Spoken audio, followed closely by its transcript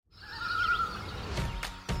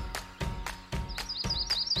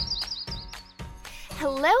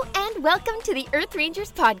Hello and welcome to the Earth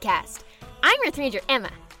Rangers podcast. I'm Earth Ranger Emma,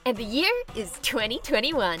 and the year is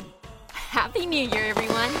 2021. Happy New Year,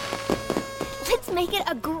 everyone! Let's make it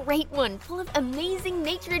a great one, full of amazing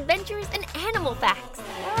nature adventures and animal facts.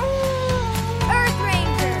 Earth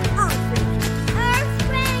Rangers! Earth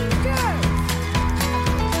Rangers!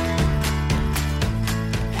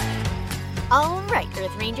 All right,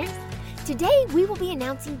 Earth Rangers. Today we will be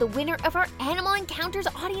announcing the winner of our Animal Encounters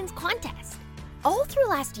audience contest. All through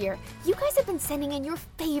last year, you guys have been sending in your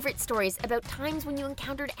favorite stories about times when you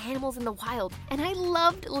encountered animals in the wild, and I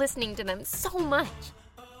loved listening to them so much.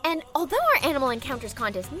 And although our Animal Encounters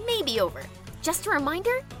contest may be over, just a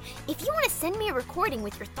reminder, if you want to send me a recording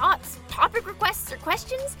with your thoughts, topic requests, or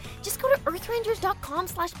questions, just go to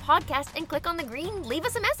earthrangers.com/podcast and click on the green Leave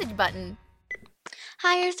Us a Message button.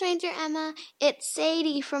 Hi, Earth Ranger Emma. It's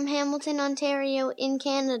Sadie from Hamilton, Ontario in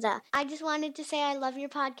Canada. I just wanted to say I love your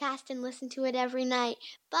podcast and listen to it every night.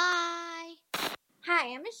 Bye!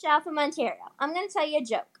 Hi, I'm Michelle from Ontario. I'm going to tell you a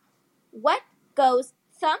joke. What goes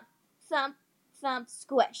thump, thump, thump,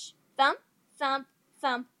 squish? Thump, thump,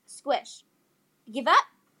 thump, squish. Give up?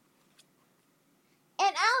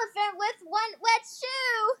 An elephant with one wet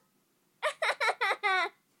shoe!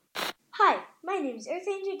 Hi, my name is Earth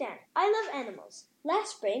Ranger Dan. I love animals.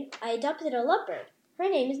 Last spring, I adopted a lovebird. Her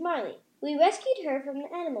name is Marley. We rescued her from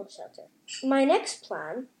the animal shelter. My next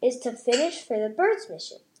plan is to finish for the birds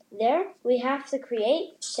mission. There, we have to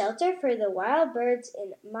create shelter for the wild birds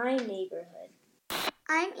in my neighborhood.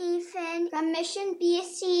 I'm Ethan from Mission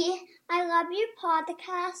BC. I love your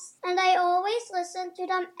podcast, and I always listen to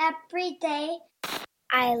them every day.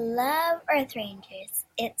 I love Earth Rangers.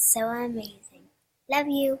 It's so amazing. Love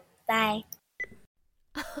you. Bye.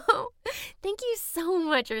 Oh, thank you so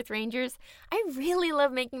much, Earth Rangers. I really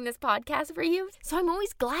love making this podcast for you, so I'm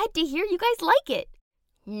always glad to hear you guys like it.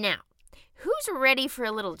 Now, who's ready for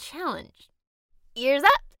a little challenge? Ears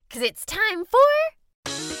up, because it's time for...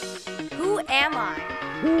 Who am I?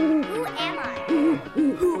 Who am I?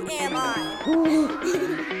 Who am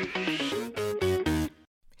I?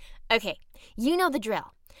 Okay, you know the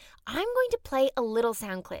drill. I'm going to play a little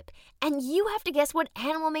sound clip, and you have to guess what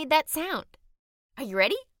animal made that sound. Are you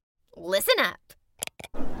ready? Listen up.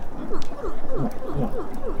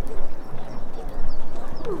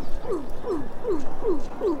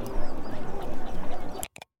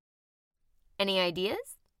 Any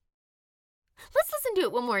ideas? Let's listen to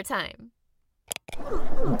it one more time.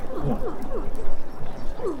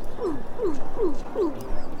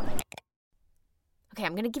 Okay,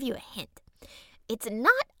 I'm going to give you a hint. It's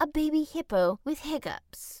not a baby hippo with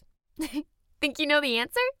hiccups. Think you know the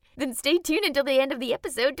answer? Then stay tuned until the end of the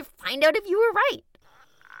episode to find out if you were right.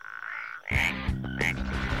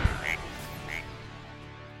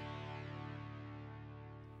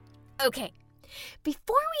 Okay,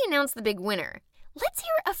 before we announce the big winner, let's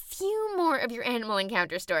hear a few more of your animal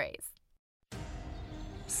encounter stories.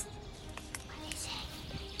 Psst. What is it?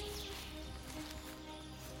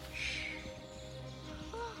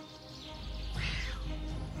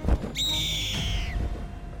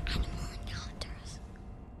 Animal encounters.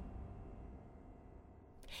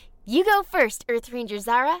 You go first, Earth Ranger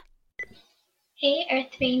Zara. Hey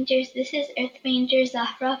Earth Rangers, this is Earth Ranger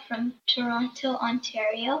Zahra from Toronto,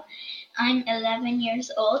 Ontario. I'm 11 years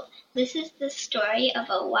old. This is the story of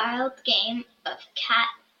a wild game of cat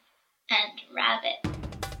and rabbit.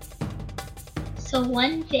 So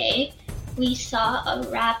one day we saw a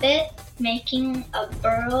rabbit making a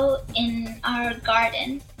burrow in our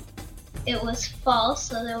garden. It was fall,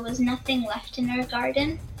 so there was nothing left in our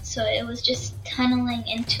garden, so it was just tunneling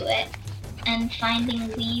into it and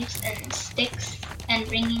finding leaves and sticks and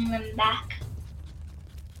bringing them back.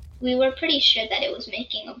 We were pretty sure that it was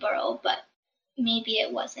making a burrow, but maybe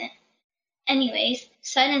it wasn't. Anyways,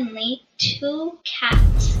 suddenly 2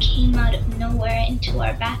 cats came out of nowhere into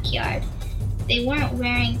our backyard. They weren't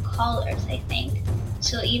wearing collars, I think,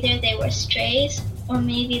 so either they were strays or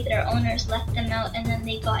maybe their owners let them out and then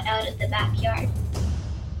they got out of the backyard.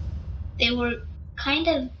 They were kind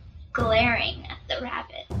of glaring at the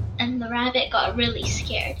rabbit, and the rabbit got really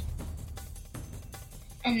scared.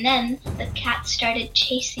 And then the cat started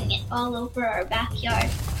chasing it all over our backyard.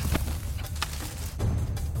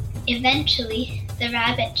 Eventually, the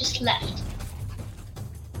rabbit just left.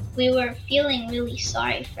 We were feeling really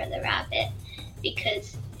sorry for the rabbit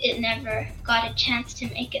because it never got a chance to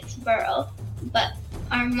make its burrow, but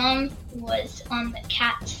our mom was on the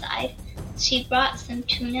cat side. She brought some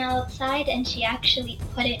tuna outside and she actually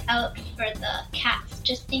put it out for the cats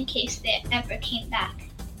just in case they ever came back.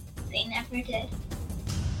 They never did.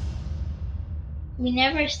 We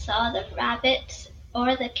never saw the rabbits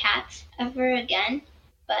or the cats ever again,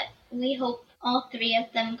 but we hope all 3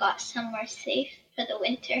 of them got somewhere safe for the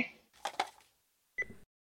winter.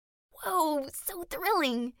 Whoa, so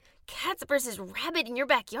thrilling! Cats versus rabbit in your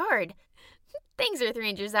backyard. Thanks, Earth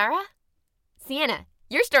Ranger Zara. Sienna,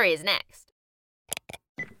 your story is next.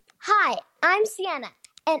 Hi, I'm Sienna,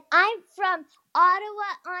 and I'm from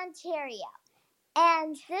Ottawa, Ontario.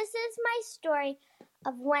 And this is my story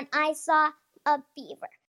of when I saw a beaver.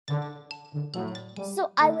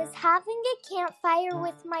 So I was having a campfire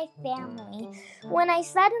with my family when I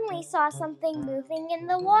suddenly saw something moving in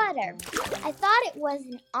the water. I thought it was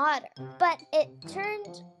an otter, but it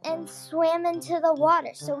turned and swam into the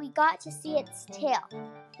water, so we got to see its tail.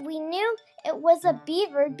 We knew it was a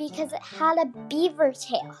beaver because it had a beaver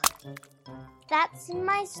tail. That's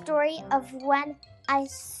my story of when I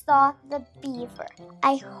saw the beaver.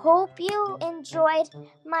 I hope you enjoyed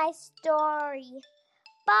my story.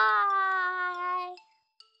 Bye!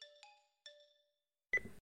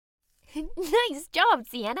 Nice job,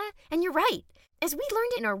 Sienna. And you're right. As we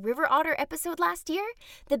learned in our river otter episode last year,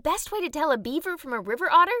 the best way to tell a beaver from a river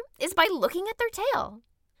otter is by looking at their tail.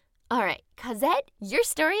 All right, Cosette, your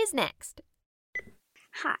story is next.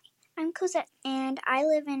 Hi, I'm Cosette, and I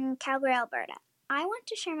live in Calgary, Alberta. I want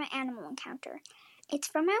to share my animal encounter. It's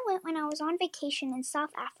from when I was on vacation in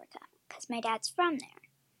South Africa, because my dad's from there.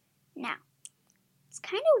 Now, it's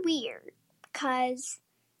kind of weird, because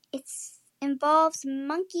it involves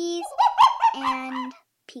monkeys and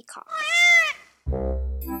peacocks.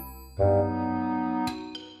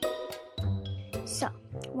 So,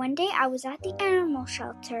 one day I was at the animal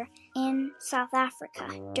shelter in South Africa,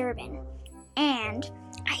 Durban, and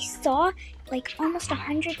I saw like almost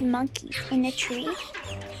 100 monkeys in a tree,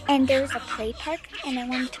 and there was a play park, and I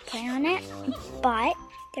wanted to play on it, but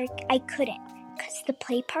I couldn't, because the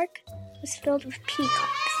play park was filled with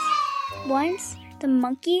peacocks. Once, the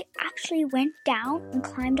monkey actually went down and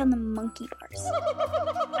climbed on the monkey bars.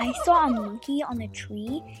 I saw a monkey on the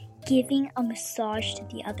tree giving a massage to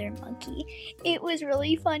the other monkey. It was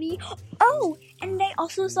really funny. Oh, and I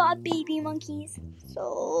also saw baby monkeys.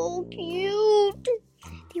 So cute.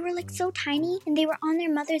 They were like so tiny, and they were on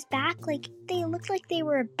their mother's back. Like they looked like they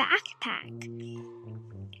were a backpack.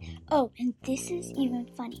 Oh, and this is even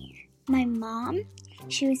funnier. My mom,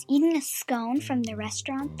 she was eating a scone from the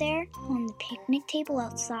restaurant there on the picnic table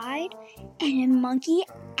outside, and a monkey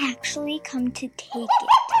actually come to take it.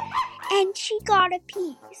 And she got a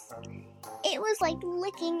piece. It was like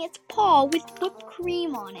licking its paw with whipped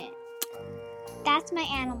cream on it. That's my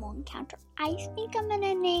animal encounter. I think I'm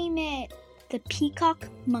gonna name it the Peacock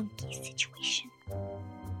Monkey Situation.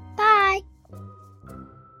 Bye!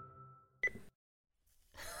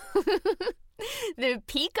 The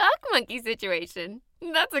Peacock Monkey Situation.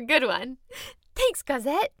 That's a good one. Thanks,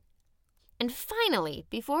 Cosette. And finally,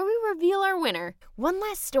 before we reveal our winner, one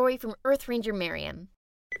last story from Earth Ranger Miriam.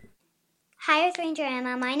 Hi, Earth Ranger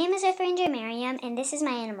Emma. My name is Earth Ranger Miriam, and this is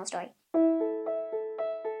my animal story.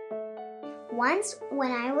 Once,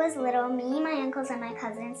 when I was little, me, my uncles, and my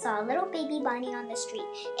cousins saw a little baby bunny on the street.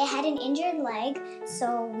 It had an injured leg,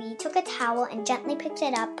 so we took a towel and gently picked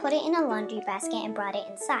it up, put it in a laundry basket, and brought it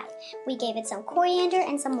inside. We gave it some coriander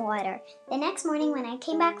and some water. The next morning, when I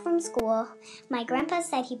came back from school, my grandpa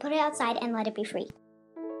said he put it outside and let it be free.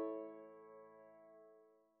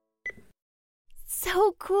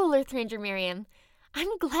 So cool, Earth Ranger Miriam.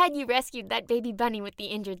 I'm glad you rescued that baby bunny with the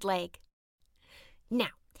injured leg. Now,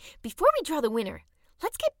 before we draw the winner,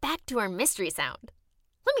 let's get back to our mystery sound.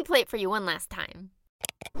 Let me play it for you one last time.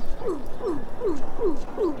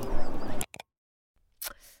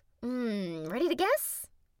 Ready to guess?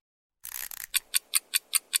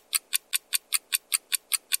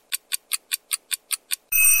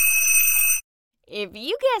 If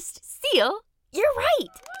you guessed seal, you're right.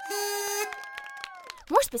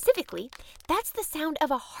 More specifically, that's the sound of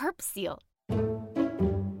a harp seal.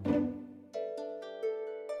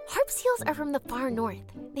 Harp seals are from the far north.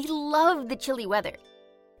 They love the chilly weather.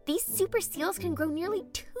 These super seals can grow nearly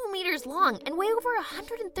 2 meters long and weigh over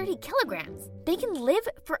 130 kilograms. They can live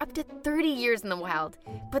for up to 30 years in the wild,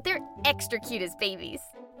 but they're extra cute as babies.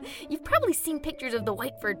 You've probably seen pictures of the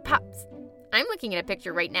white-furred pups. I'm looking at a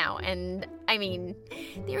picture right now, and I mean,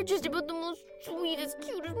 they're just about the most sweetest,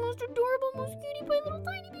 cutest, most adorable, most cutie pie little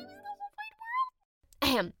tiny babies in the whole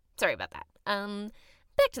wide world. Sorry about that.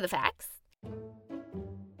 Back to the facts.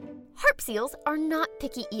 Harp seals are not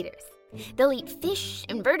picky eaters. They'll eat fish,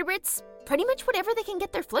 invertebrates, pretty much whatever they can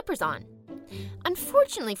get their flippers on.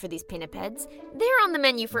 Unfortunately for these pinnipeds, they're on the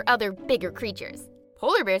menu for other bigger creatures.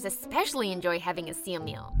 Polar bears especially enjoy having a seal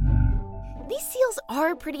meal. These seals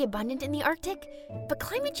are pretty abundant in the Arctic, but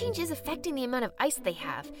climate change is affecting the amount of ice they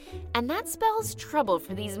have, and that spells trouble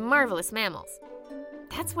for these marvelous mammals.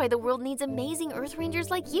 That's why the world needs amazing Earth Rangers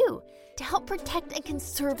like you to help protect and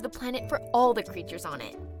conserve the planet for all the creatures on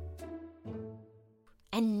it.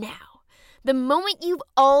 And now, the moment you've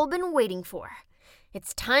all been waiting for.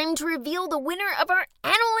 It's time to reveal the winner of our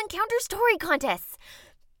Animal Encounter Story Contests.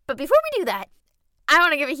 But before we do that, I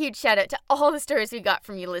want to give a huge shout out to all the stories we got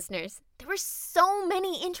from you listeners. There were so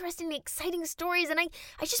many interesting and exciting stories, and I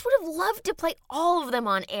just would have loved to play all of them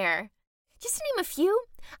on air. Just to name a few,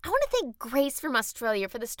 I want to thank Grace from Australia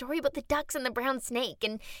for the story about the ducks and the brown snake,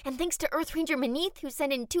 and thanks to Earth Ranger Manith, who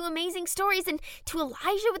sent in 2 amazing stories, and to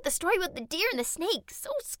Elijah with the story about the deer and the snake.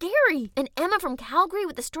 So scary! And Emma from Calgary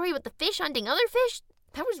with the story about the fish hunting other fish.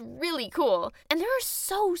 That was really cool. And there are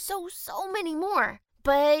so many more.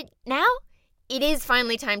 But now, it is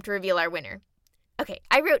finally time to reveal our winner. Okay,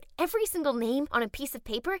 I wrote every single name on a piece of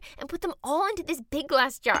paper and put them all into this big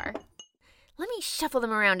glass jar. Let me shuffle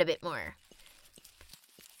them around a bit more.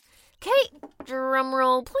 Okay, drum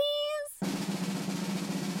roll, please.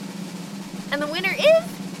 And the winner is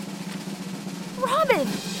Robin,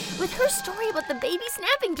 with her story about the baby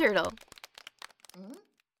snapping turtle.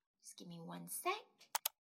 Just give me 1 sec.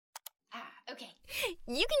 Okay.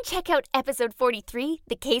 You can check out episode 43,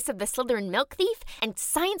 The Case of the Slytherin Milk Thief, and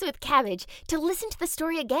Science with Cabbage to listen to the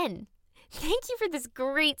story again. Thank you for this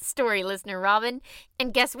great story, listener Robin.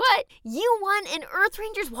 And guess what? You won an Earth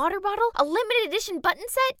Rangers water bottle, a limited edition button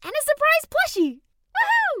set, and a surprise plushie!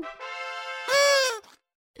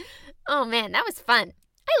 Woohoo! Oh man, that was fun.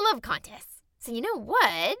 I love contests. So you know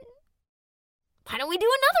what? Why don't we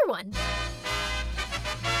do another one?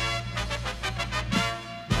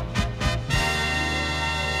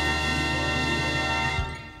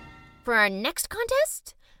 For our next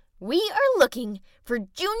contest, we are looking for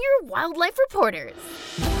junior wildlife reporters.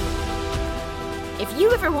 If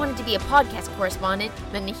you ever wanted to be a podcast correspondent,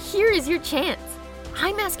 then here is your chance.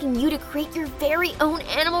 I'm asking you to create your very own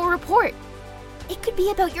animal report. It could be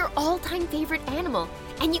about your all-time favorite animal,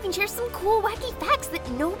 and you can share some cool, wacky facts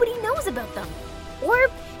that nobody knows about them. Or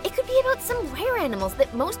it could be about some rare animals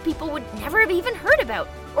that most people would never have even heard about,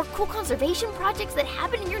 or cool conservation projects that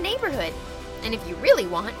happen in your neighborhood. And if you really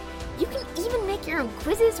want, you can even make your own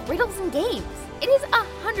quizzes, riddles, and games. It is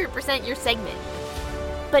 100% your segment.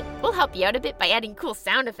 But we'll help you out a bit by adding cool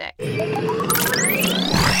sound effects.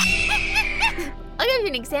 I'll give you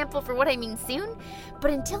an example for what I mean soon,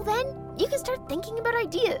 but until then, you can start thinking about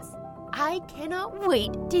ideas. I cannot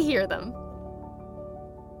wait to hear them.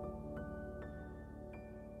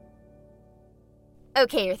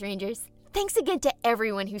 Okay, Earth Rangers. Thanks again to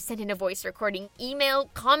everyone who sent in a voice recording,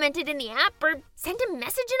 emailed, commented in the app, or sent a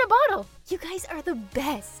message in a bottle. You guys are the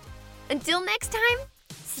best. Until next time,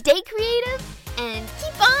 stay creative and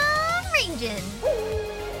keep on ranging.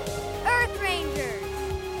 Earth Rangers!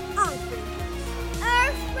 Earth Rangers!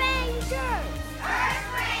 Earth Rangers! Earth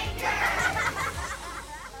Rangers!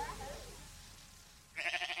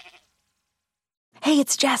 Hey,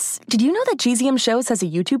 it's Jess. Did you know that GZM Shows has a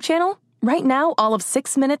YouTube channel? Right now, all of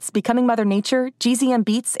 6 Minutes, Becoming Mother Nature, GZM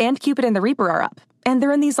Beats, and Cupid and the Reaper are up. And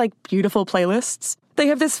they're in these, beautiful playlists. They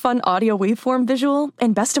have this fun audio waveform visual,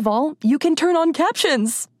 and best of all, you can turn on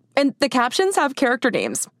captions. And the captions have character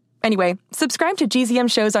names. Anyway, subscribe to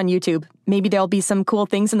GZM Shows on YouTube. Maybe there'll be some cool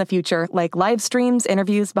things in the future, like live streams,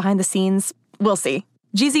 interviews, behind the scenes. We'll see.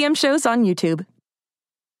 GZM Shows on YouTube.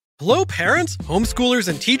 Hello, parents, homeschoolers,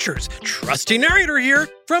 and teachers. Trusty narrator here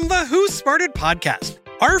from the Who Smarted podcast.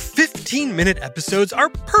 Our 15-minute episodes are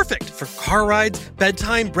perfect for car rides,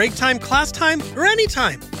 bedtime, break time, class time, or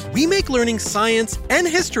anytime. We make learning science and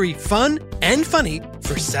history fun and funny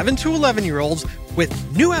for 7 to 11-year-olds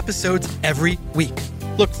with new episodes every week.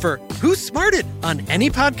 Look for Who Smarted on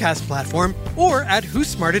any podcast platform or at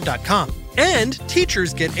whosmarted.com. And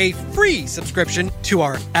teachers get a free subscription to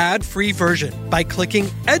our ad-free version by clicking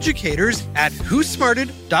educators at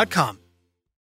whosmarted.com.